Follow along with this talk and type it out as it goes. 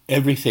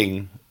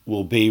Everything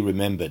will be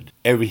remembered,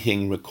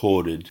 everything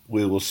recorded.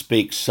 We will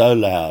speak so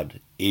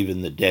loud,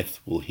 even the deaf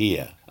will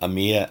hear.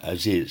 Amir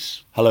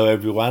Aziz. Hello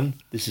everyone,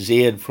 this is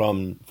Ian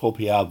from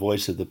 4PR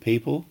Voice of the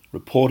People,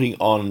 reporting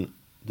on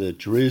the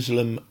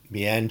Jerusalem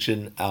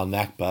Meanjin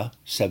al-Nakba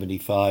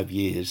 75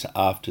 years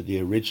after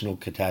the original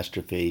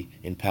catastrophe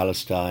in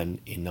Palestine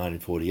in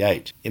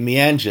 1948. In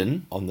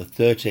Meanjin, on the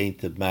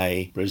 13th of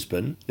May,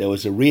 Brisbane, there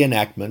was a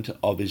reenactment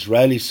of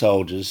Israeli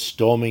soldiers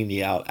storming the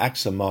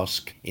Aqsa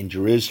mosque in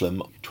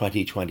Jerusalem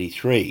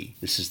 2023.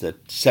 This is the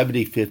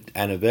 75th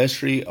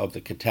anniversary of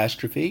the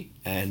catastrophe,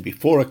 and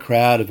before a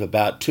crowd of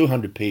about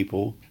 200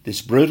 people,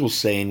 this brutal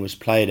scene was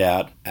played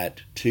out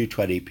at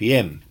 2:20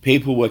 p.m.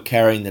 People were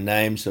carrying the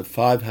names of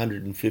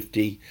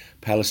 550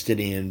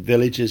 Palestinian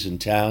villages and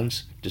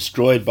towns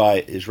destroyed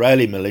by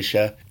Israeli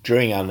militia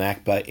during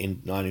al-Nakba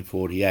in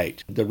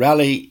 1948. The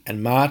rally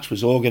and march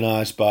was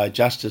organised by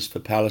Justice for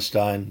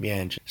Palestine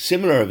Meanjin.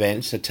 Similar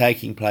events are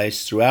taking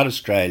place throughout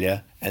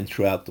Australia and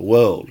throughout the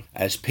world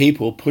as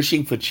people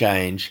pushing for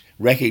change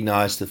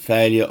recognise the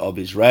failure of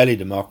Israeli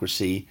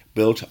democracy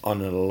built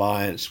on an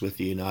alliance with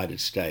the United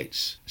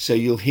States. So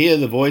you'll hear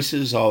the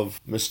voices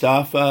of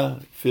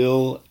Mustafa,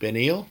 Phil,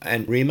 Benil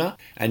and Rima,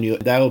 and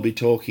they will be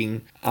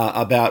talking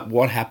about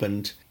what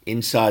happened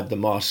inside the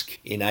mosque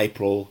in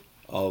April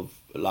of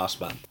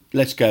last month.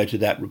 Let's go to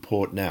that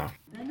report now.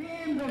 The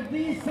names of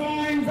these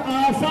signs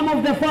are some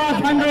of the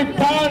 500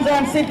 towns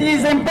and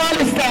cities in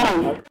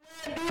Palestine.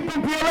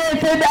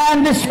 Depopulated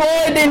and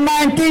destroyed in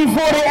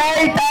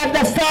 1948 at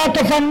the start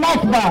of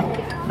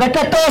Nakba, the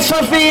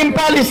catastrophe in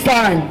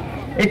Palestine,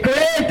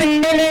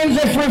 creating millions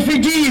of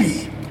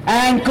refugees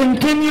and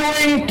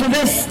continuing to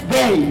this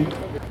day.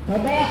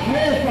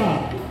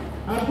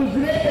 Abu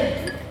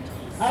Zraik,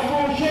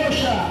 Abu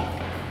Shosha,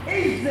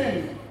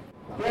 Easton.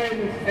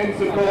 Friends and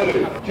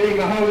supporters, during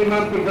the holy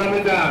month of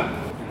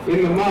Ramadan,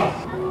 in the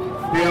mosque,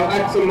 the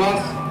Aqsa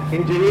mosque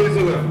in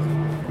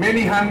Jerusalem,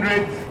 many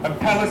hundreds of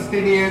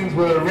Palestinians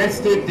were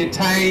arrested,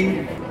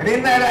 detained, and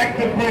in that act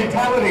of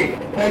brutality,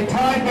 they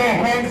tied their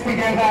hands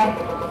together,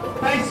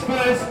 face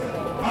first,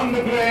 on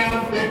the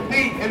ground, their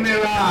feet and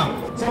their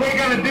arms. So we're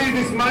going to do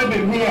this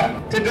moment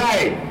here,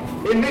 today,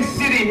 in this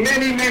city,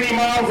 many, many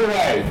miles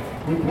away.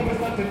 We promise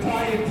not to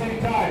tie you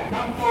too tight.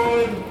 Come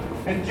forward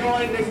and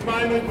join this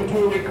moment, which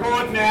we'll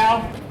record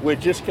now. We're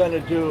just going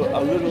to do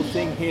a little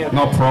thing here.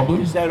 No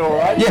problem. Is that all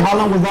right? Yeah, how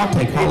long will that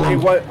take? How long?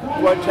 It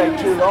won't take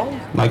too long.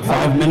 Like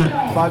 5 minutes?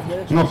 5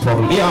 minutes? No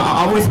problem. Yeah,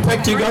 I'll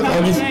respect you guys.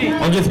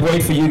 I'll just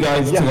wait for you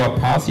guys to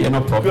pass. Yeah,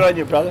 no problem. Good on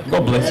you, brother.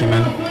 God bless you,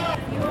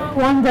 man.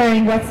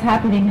 Wondering what's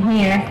happening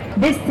here.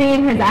 This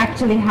scene has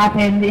actually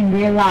happened in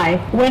real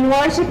life. When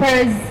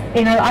worshippers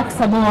in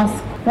Al-Aqsa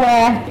Mosque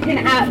were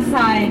taken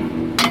outside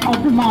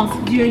of the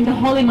mosque during the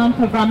holy month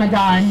of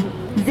Ramadan,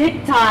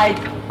 zip-tied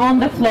on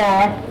the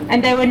floor,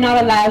 and they were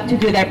not allowed to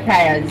do their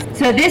prayers.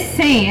 So this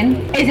scene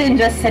isn't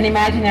just an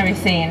imaginary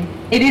scene.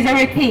 It is a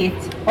repeat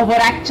of what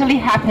actually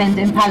happened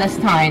in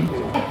Palestine.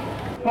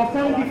 For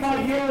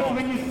 75 years,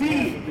 when you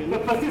see the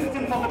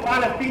persistence of the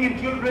Palestinian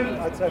children,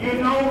 you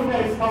know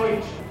there is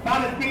courage.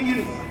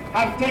 Palestinians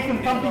have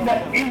taken something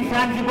that's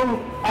intangible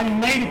and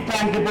made it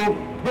tangible.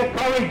 Their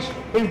courage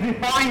is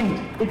defined,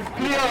 it's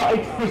clear,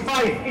 it's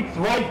precise, it's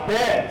right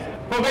there.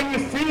 So when you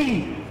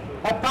see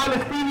a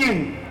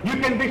Palestinian, you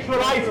can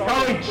visualize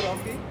courage.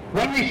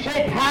 When we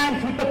shake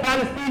hands with the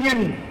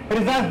Palestinian, it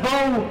is as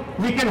though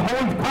we can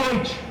hold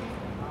courage.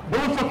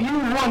 Those of you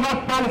who are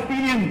not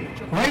Palestinian,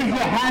 raise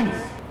your hands.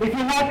 If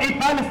you're not a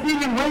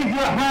Palestinian, raise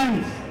your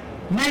hands.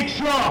 Make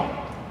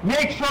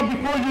sure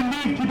before you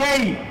leave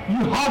today,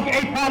 you hug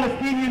a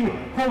Palestinian,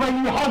 for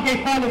when you hug a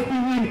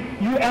Palestinian,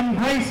 you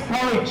embrace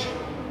courage.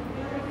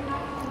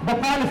 The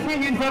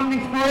Palestinians are an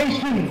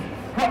inspiration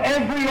for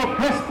every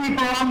oppressed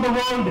people around the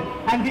world,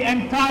 and the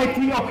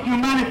entirety of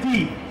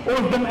humanity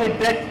owes them a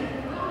debt.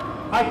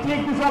 I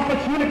take this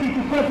opportunity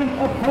to present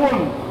a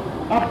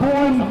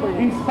poem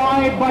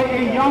inspired by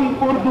a young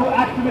Urdu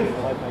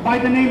activist by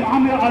the name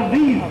Amir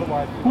Aziz,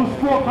 who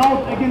spoke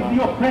out against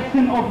the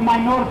oppression of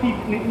minorities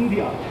in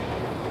India.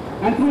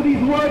 And through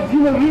these words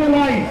you will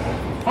realize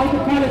how the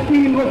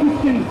Palestinian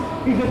resistance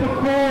is at the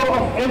core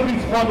of every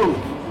struggle.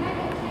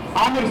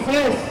 Amir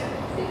says,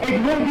 it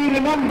will be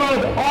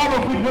remembered, all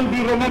of it will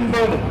be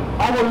remembered.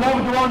 Our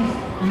loved ones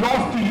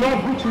lost to your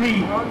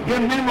butchery,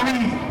 their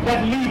memories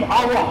that leave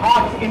our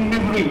hearts in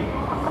misery.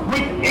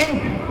 With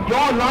ink,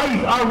 your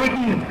lives are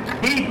written,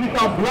 beat with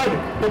our blood,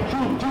 the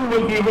truth too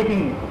will be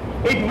written.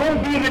 It will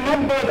be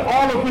remembered,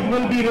 all of it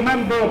will be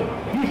remembered.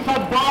 You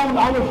shut down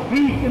our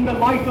streets in the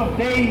light of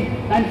day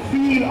and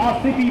seal our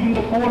cities in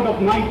the cold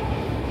of night.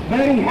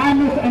 Bearing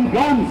hammers and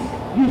guns,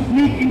 you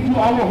sneak into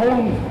our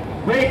homes,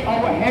 break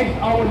our heads,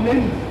 our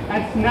limbs,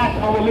 and snatch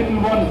our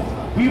little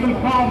ones. We will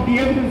carve the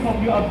evidence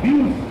of your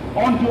abuse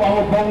onto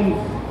our bones.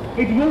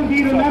 It will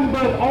be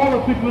remembered, all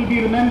of it will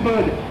be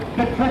remembered,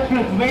 the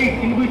treacherous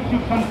ways in which you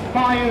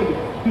conspired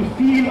to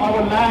steal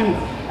our lands,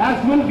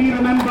 as will be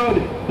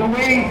remembered the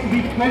ways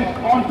we clenched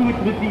onto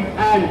it with these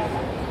hands.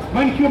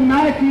 When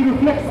humanity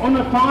reflects on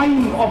a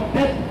time of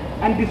death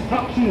and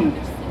destruction,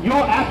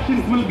 Your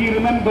actions will be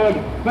remembered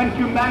when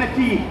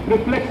humanity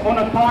reflects on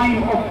a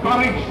time of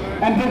courage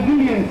and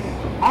resilience.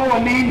 Our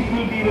names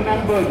will be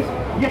remembered.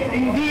 Yes,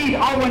 indeed,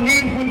 our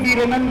names will be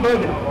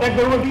remembered, that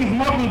there were these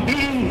mortal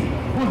beings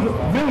whose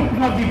will could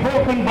not be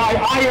broken by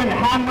iron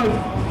hammers,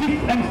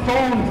 sticks and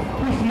stones,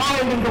 who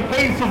smiled in the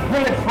face of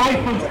bullets,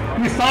 rifles,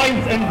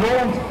 missiles and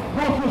drones,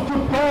 those who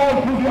stood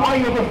tall through the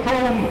eye of the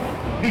storm,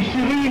 the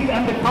Shireens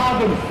and the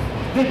Qadrs.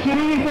 The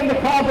Shireens and the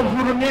Qadrs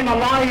who remain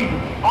alive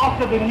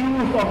after the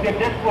news of their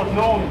death was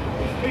known.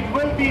 It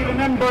will be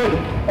remembered,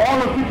 all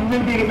of it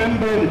will be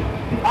remembered.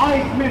 The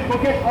eyes may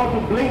forget how to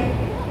blink,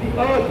 the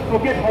earth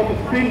forget how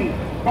to spin,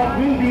 but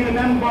will be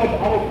remembered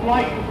our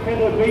flight with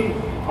feathered wings,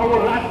 our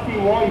raspy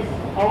voice,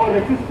 our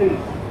resistance.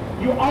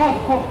 You ask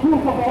for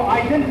proof of our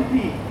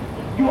identity.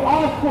 You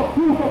ask for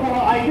proof of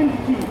our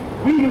identity.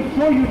 We will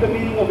show you the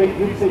meaning of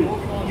existence.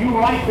 You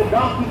write the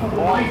darkness of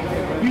the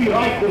night. We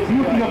write the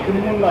beauty of the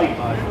moonlight.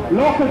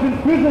 Lock us in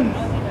prisons.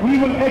 We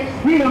will etch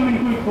freedom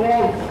into its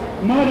walls.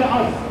 Murder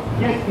us.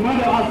 Yes,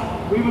 murder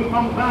us. We will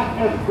come back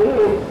as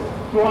ghosts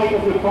to write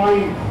of your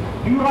crimes.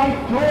 You write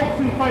jokes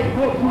inside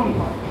courtrooms.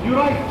 You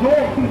write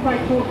jokes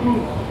inside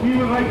courtrooms. We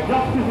will write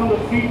justice on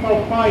the streets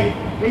outside.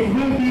 It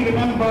will be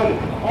remembered.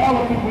 All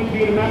of it will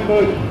be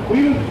remembered.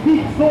 We will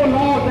speak so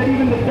loud that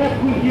even the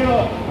deaf will hear.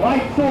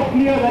 Write so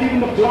clear that even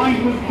the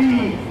blind will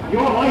see.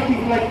 Your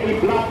writing like a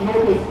black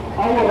notice.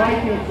 Our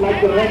writing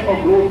like the red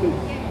of roses.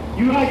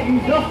 You write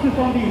injustice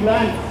on these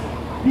lands.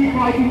 Keep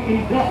writing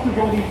injustice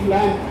on these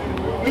lands.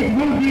 It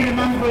will be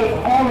remembered.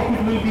 All of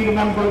it will be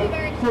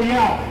remembered. So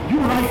yeah, you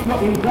write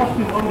your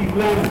injustice on these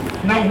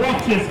lands. Now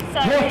watch us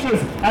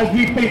as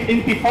we face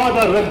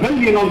intifada,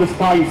 rebellion on the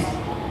skies.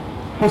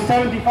 For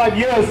 75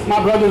 years,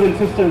 my brothers and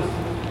sisters,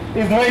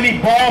 Israeli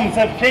bombs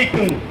have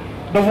shaken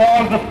the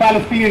walls of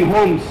Palestinian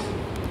homes.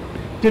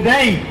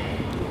 Today,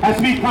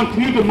 as we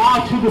continue to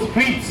march through the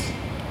streets,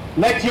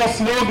 let your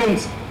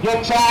slogans,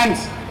 your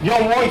chants, your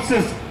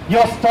voices,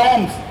 your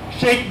storms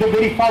shake the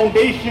very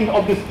foundation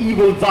of this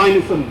evil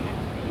Zionism.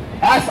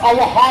 As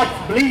our hearts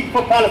bleed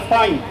for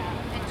Palestine,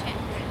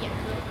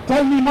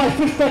 tell me, my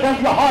sister,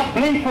 does your heart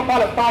bleed for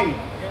Palestine?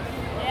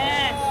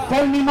 Yes.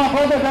 Tell me, my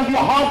brother, does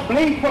your heart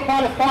bleed for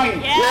Palestine?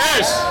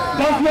 Yes.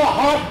 Does your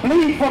heart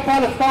bleed for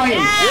Palestine?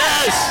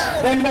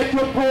 Yes. Then let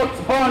your throats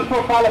burn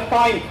for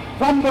Palestine.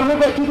 From the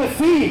river to the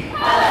sea,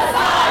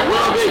 Palestine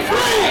will be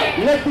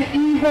free. let the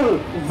evil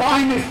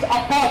Zionist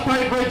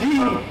apartheid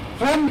regime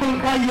tremble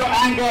by your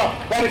anger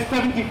that is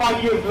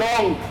 75 years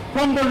long.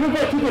 From the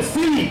river to the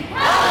sea,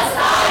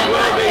 Palestine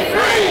will be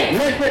free.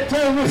 let the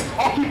terrorist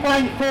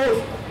occupying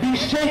force be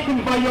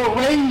shaken by your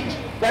rage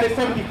that is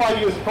 75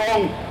 years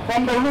strong.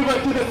 From the river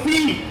to the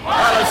sea,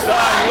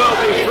 Palestine will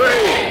be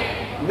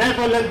free.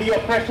 never let the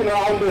oppression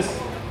around us,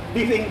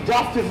 these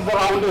injustices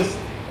around us,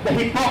 the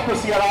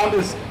hypocrisy around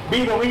us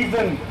be the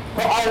reason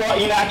for our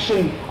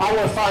inaction,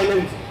 our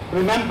silence.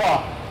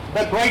 Remember,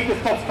 the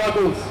greatest of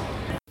struggles.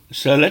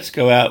 So let's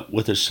go out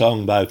with a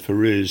song by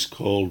Fairuz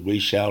called We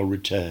Shall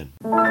Return.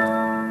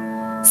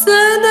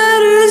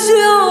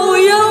 سنرجع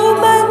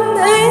يوما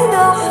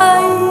إلى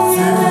حي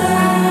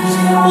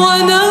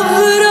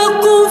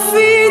ونغرق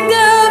في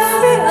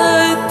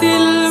دافئة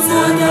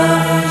المنى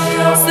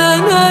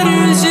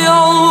سنرجع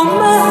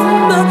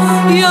مهما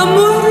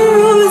يمر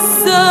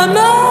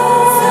الزمان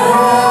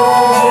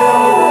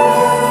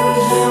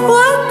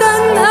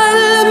وتنهى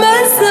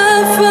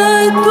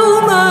المسافات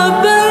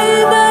ما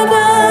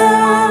بيننا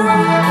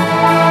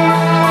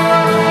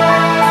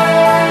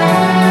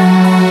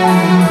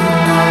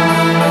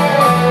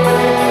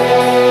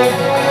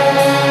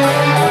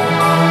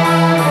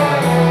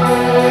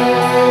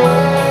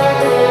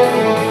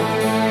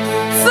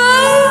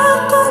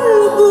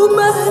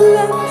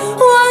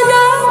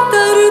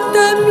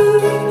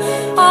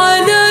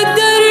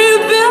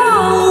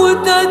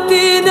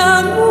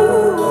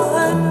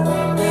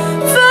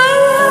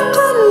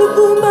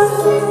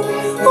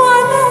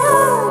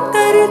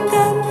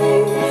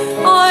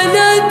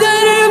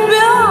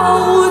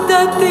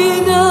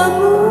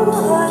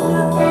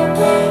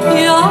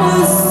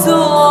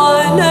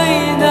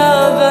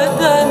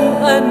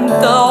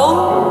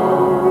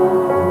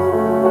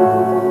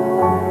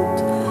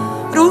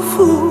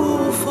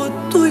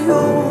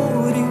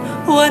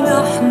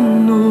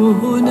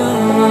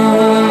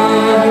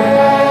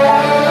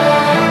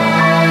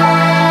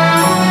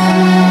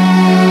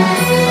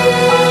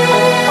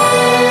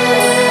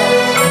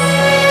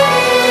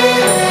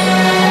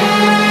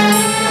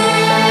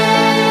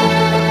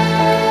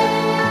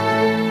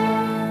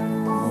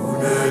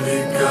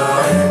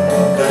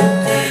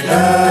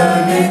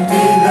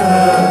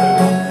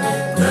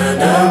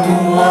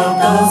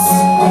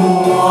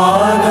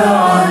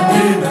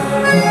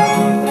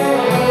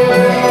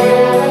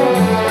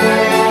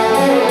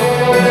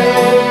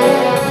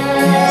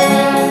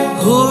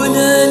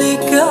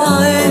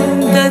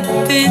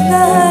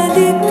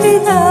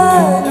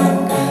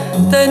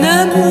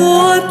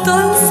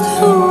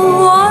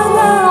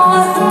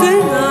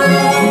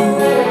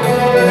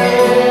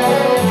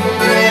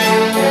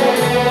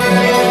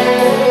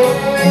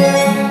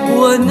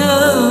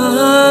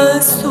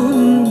وناس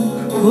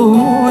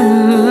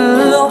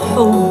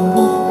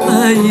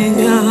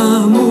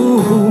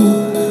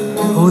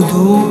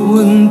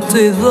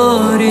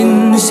انتظار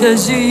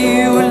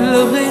شجي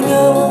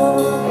الغنى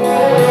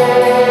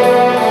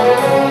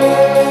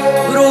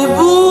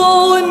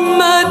ربوع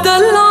مدى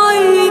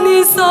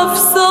العين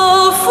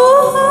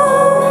صفصافها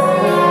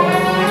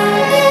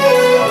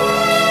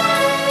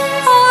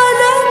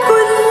على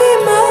كل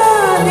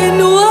ماء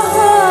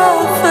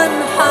وهافا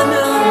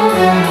حنى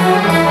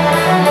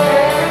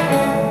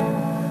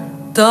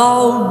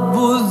تعب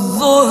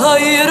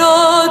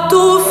الظهيرات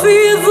في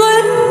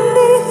ظله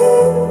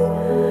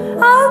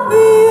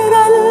عبير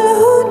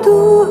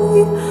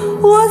الهدوء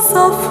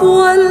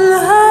وصفو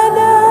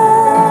الهنا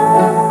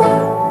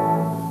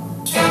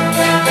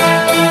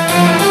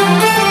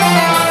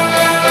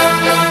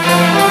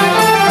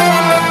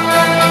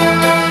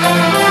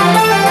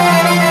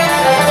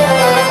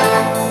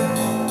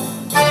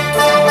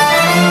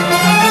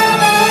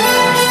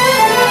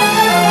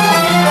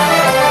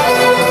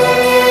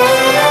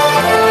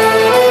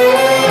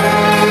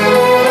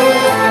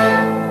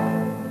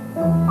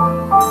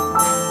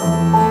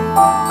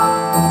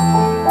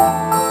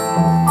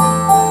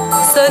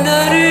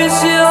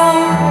سنرجع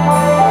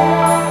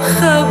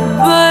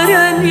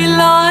خبرني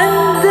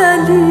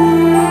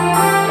العندلي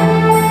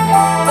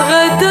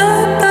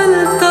غداة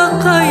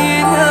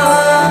التقينا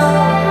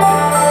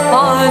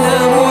على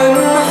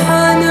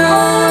منحنى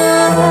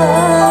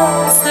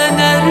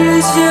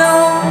سنرجع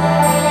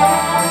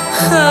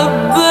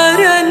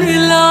خبرني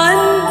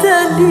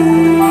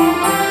العندلي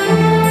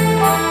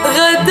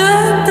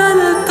غداة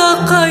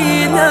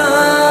التقينا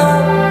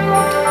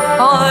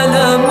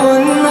على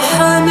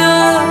منحنى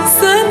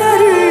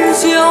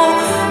سنرجع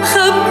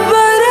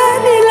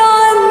خبرني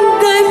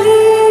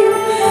العندلي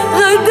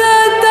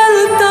غداة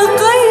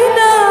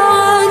التقينا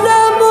على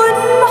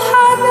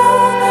منحنى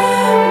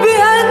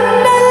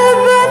بأن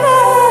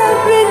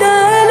البلابل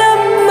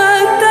لما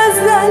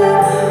تزل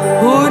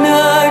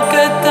هناك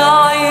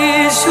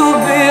تعيش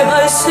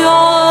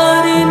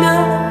بأشعارنا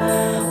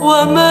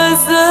وما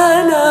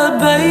زال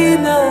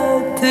بين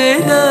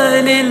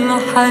تلال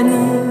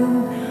الحنين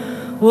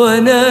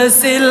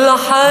وناس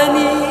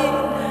الحنين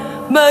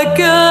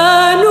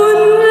مكان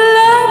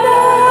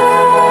لنا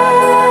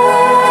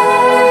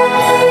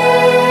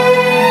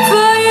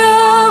فيا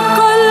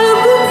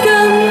قلب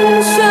كم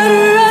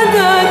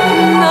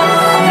شردتنا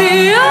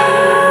رياح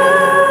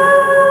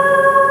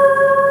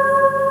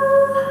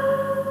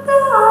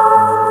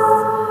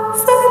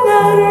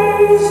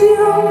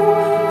سنرجع